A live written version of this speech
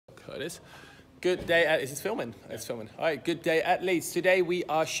it is. Good day at, is it filming? It's filming. All right, good day at Leeds. Today we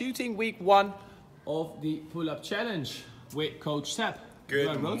are shooting week 1 of the pull-up challenge with Coach Seb.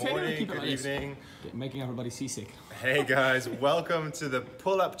 Good morning, good evening. Making everybody seasick. Hey guys, welcome to the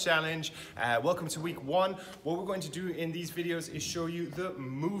pull-up challenge. Welcome to week 1. What we're going to do in these videos is show you the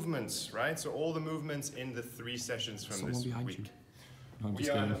movements, right? So all the movements in the 3 sessions from Someone this behind week.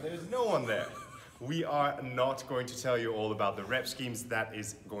 You. No, There's no one there. We are not going to tell you all about the rep schemes. That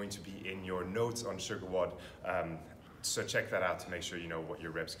is going to be in your notes on SugarWOD. So check that out to make sure you know what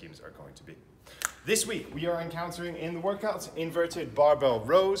your rep schemes are going to be. This week, we are encountering in the workouts inverted barbell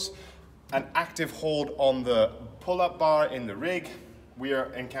rows, an active hold on the pull-up bar in the rig. We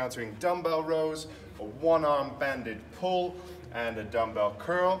are encountering dumbbell rows, a one-arm banded pull, and a dumbbell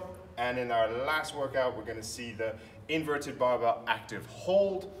curl. And in our last workout, we're gonna see the inverted barbell active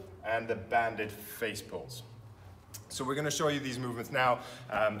hold and the banded face pulls. So we're gonna show you these movements now,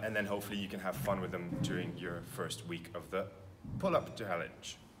 and then hopefully you can have fun with them during your first week of the pull-up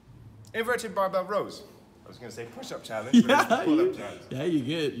challenge. Inverted barbell rows. I was going to say push-up challenge, but it's the pull-up challenge. Yeah, you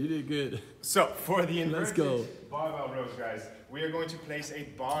good. You did good. So for the inverted barbell rows, guys, we are going to place a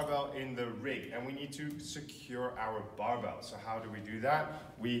barbell in the rig, and we need to secure our barbell. So how do we do that?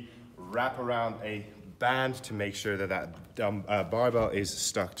 We wrap around a band to make sure that that barbell is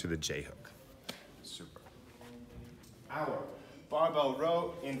stuck to the J-hook. Super. Our barbell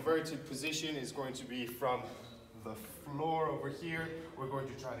row inverted position is going to be from the floor over here. We're going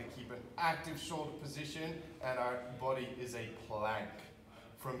to try to keep an active shoulder position, and our body is a plank.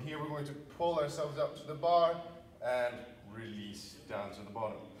 From here, we're going to pull ourselves up to the bar and release down to the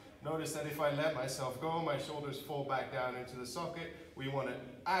bottom. Notice that if I let myself go, my shoulders fall back down into the socket. We want an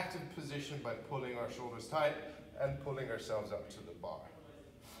active position by pulling our shoulders tight and pulling ourselves up to the bar.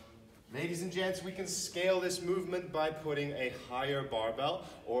 Ladies and gents, we can scale this movement by putting a higher barbell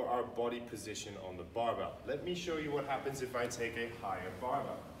or our body position on the barbell. Let me show you what happens if I take a higher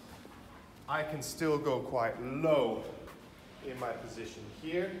barbell. I can still go quite low in my position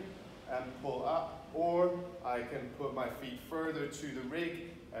here and pull up, or I can put my feet further to the rig,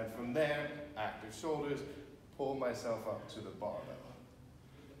 and from there, active shoulders, pull myself up to the barbell.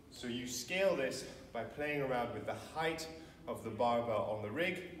 So you scale this by playing around with the height of the barbell on the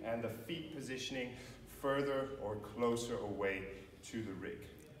rig and the feet positioning further or closer away to the rig.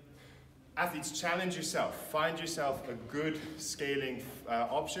 Athletes, challenge yourself. Find yourself a good scaling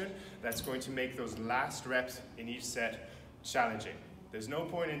option that's going to make those last reps in each set challenging. There's no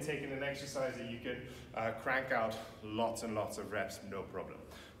point in taking an exercise that you can crank out lots and lots of reps, no problem.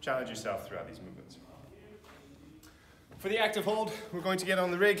 Challenge yourself throughout these movements. For the active hold, we're going to get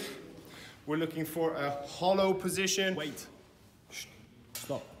on the rig. We're looking for a hollow position. Wait.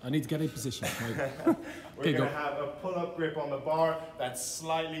 Stop. I need to get a position. We're going to have a pull-up grip on the bar that's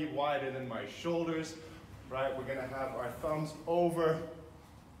slightly wider than my shoulders. Right? We're going to have our thumbs over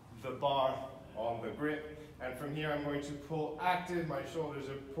the bar on the grip. And from here, I'm going to pull active. My shoulders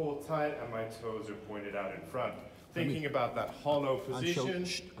are pulled tight and my toes are pointed out in front. Thinking about that hollow position.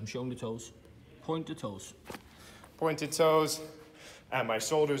 I'm showing the toes. Point the toes. Pointed toes. And my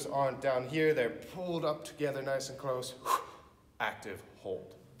shoulders aren't down here. They're pulled up together nice and close. Active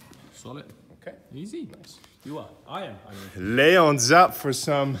hold. Solid. Okay. Easy. Nice. You are. I am. Leon's up for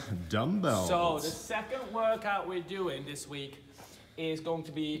some dumbbells. So the second workout we're doing this week is going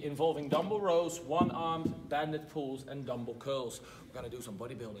to be involving dumbbell rows, one-armed banded pulls, and dumbbell curls. We're going to do some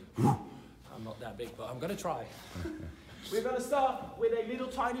bodybuilding. I'm not that big, but I'm going to try. We're going to start with a little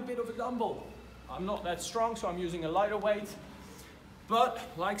tiny bit of a dumbbell. I'm not that strong, so I'm using a lighter weight. But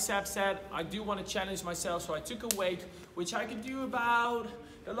like Seb said, I do want to challenge myself, so I took a weight which I could do about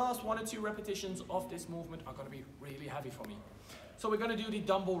the last 1 or 2 repetitions of this movement are going to be really heavy for me. So we're going to do the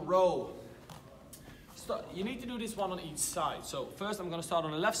dumbbell row. So you need to do this one on each side. So first I'm going to start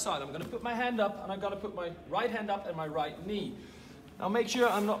on the left side. I'm going to put my hand up, and I'm going to put my right hand up and my right knee. Now make sure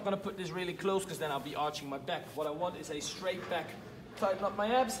I'm not going to put this really close, because then I'll be arching my back. What I want is a straight back. Tighten up my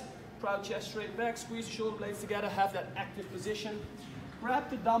abs, proud chest straight back, squeeze the shoulder blades together, have that active position.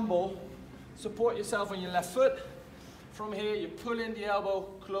 Grab the dumbbell, support yourself on your left foot. From here, you pull in the elbow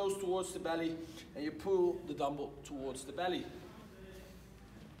close towards the belly, and you pull the dumbbell towards the belly.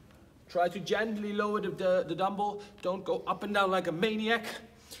 Try to gently lower the dumbbell. Don't go up and down like a maniac.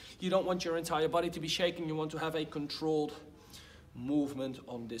 You don't want your entire body to be shaking. You want to have a controlled movement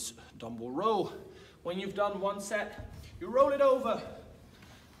on this dumbbell row. When you've done one set, you roll it over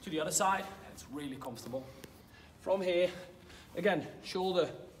to the other side. It's really comfortable. From here, again, shoulder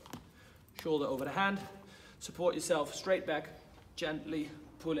over the hand. Support yourself straight back, gently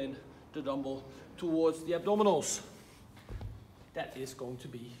pull in the dumbbell towards the abdominals. that is going to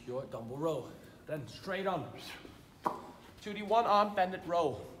be your dumbbell row. Then straight on to the one arm banded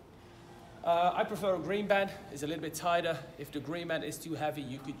row. I prefer a green band, it's a little bit tighter. If the green band is too heavy,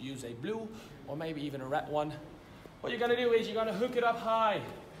 you could use a blue or maybe even a red one. What you're gonna do is you're gonna hook it up high.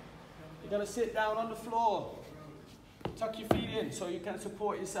 You're gonna sit down on the floor. Tuck your feet in so you can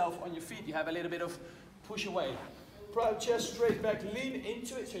support yourself on your feet. You have a little bit of push away. Proud chest straight back, lean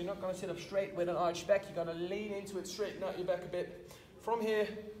into it. So you're not gonna sit up straight with an arched back. You're gonna lean into it, straighten out your back a bit. From here,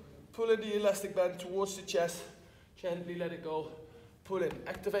 pull in the elastic band towards the chest. Gently let it go. Pull in,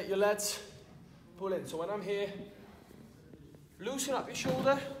 activate your lats. Pull in. So when I'm here, loosen up your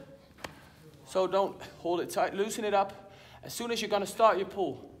shoulder. So don't hold it tight, loosen it up. As soon as you're gonna start your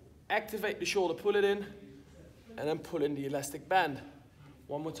pull, activate the shoulder, pull it in, and then pull in the elastic band.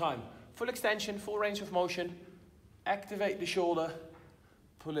 One more time. Full extension, full range of motion. Activate the shoulder,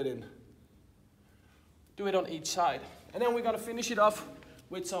 pull it in. Do it on each side. And then we're gonna finish it off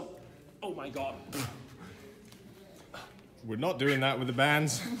with some, oh my God. We're not doing that with the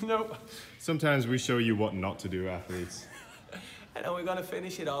bands. Nope. Sometimes we show you what not to do, athletes. And then we're gonna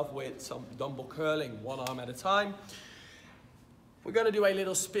finish it off with some dumbbell curling, one arm at a time. We're gonna do a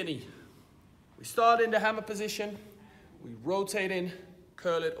little spinny. We start in the hammer position, we rotate in,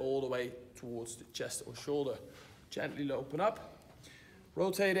 curl it all the way towards the chest or shoulder. Gently open up,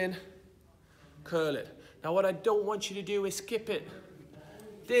 rotate in, curl it. Now what I don't want you to do is skip it.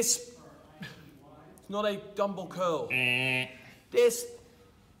 This is not a dumbbell curl. This,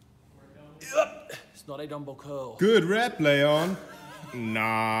 it's not a dumbbell curl. Good rep, Leon.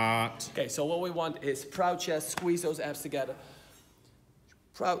 Not. Okay, so what we want is proud chest, squeeze those abs together.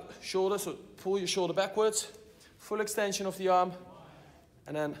 Proud shoulder, so pull your shoulder backwards, full extension of the arm,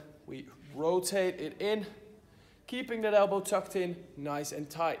 and then we rotate it in, keeping that elbow tucked in, nice and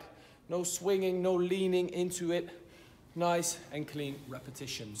tight. No swinging, no leaning into it. Nice and clean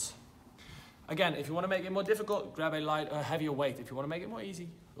repetitions. Again, if you want to make it more difficult, grab a heavier weight. If you want to make it more easy,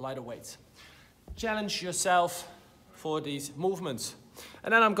 lighter weights. Challenge yourself for these movements.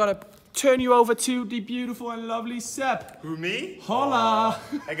 And then I'm gonna turn you over to the beautiful and lovely Seb. Who, me? Hola!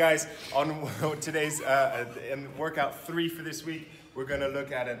 Hey guys, on today's workout 3 for this week, we're gonna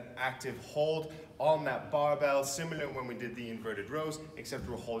look at an active hold on that barbell, similar when we did the inverted rows, except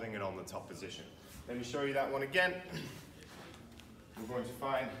we're holding it on the top position. Let me show you that one again. We're going to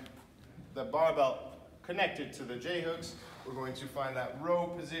find the barbell connected to the J-hooks. We're going to find that row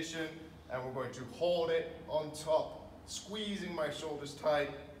position, and we're going to hold it on top, squeezing my shoulders tight,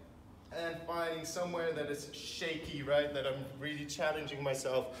 and finding somewhere that is shaky, right? That I'm really challenging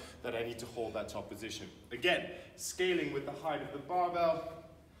myself, that I need to hold that top position. Again, scaling with the height of the barbell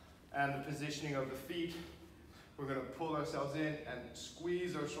and the positioning of the feet. We're gonna pull ourselves in and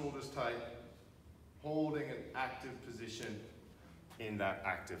squeeze our shoulders tight, holding an active position in that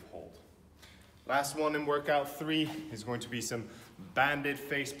active hold. Last one in workout 3 is going to be some banded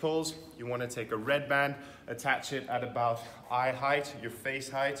face pulls. You want to take a red band, attach it at about eye height, your face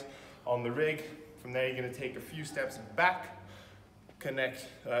height on the rig. From there, you're going to take a few steps back, connect,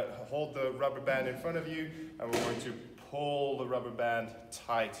 hold the rubber band in front of you, and we're going to pull the rubber band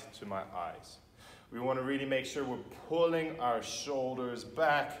tight to my eyes. We want to really make sure we're pulling our shoulders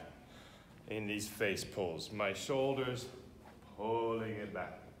back in these face pulls. My shoulders pulling it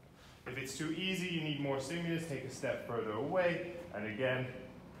back. If it's too easy, you need more stimulus, take a step further away, and again,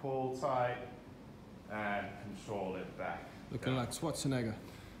 pull tight and control it back. Looking like Schwarzenegger.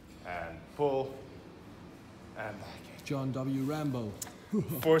 And pull, and back. John W. Rambo.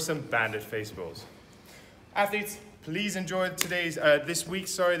 For some banded face pulls. Athletes, please enjoy this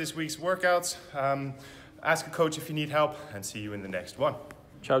week's workouts. Ask a coach if you need help, and see you in the next one.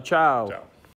 Ciao, ciao. Ciao.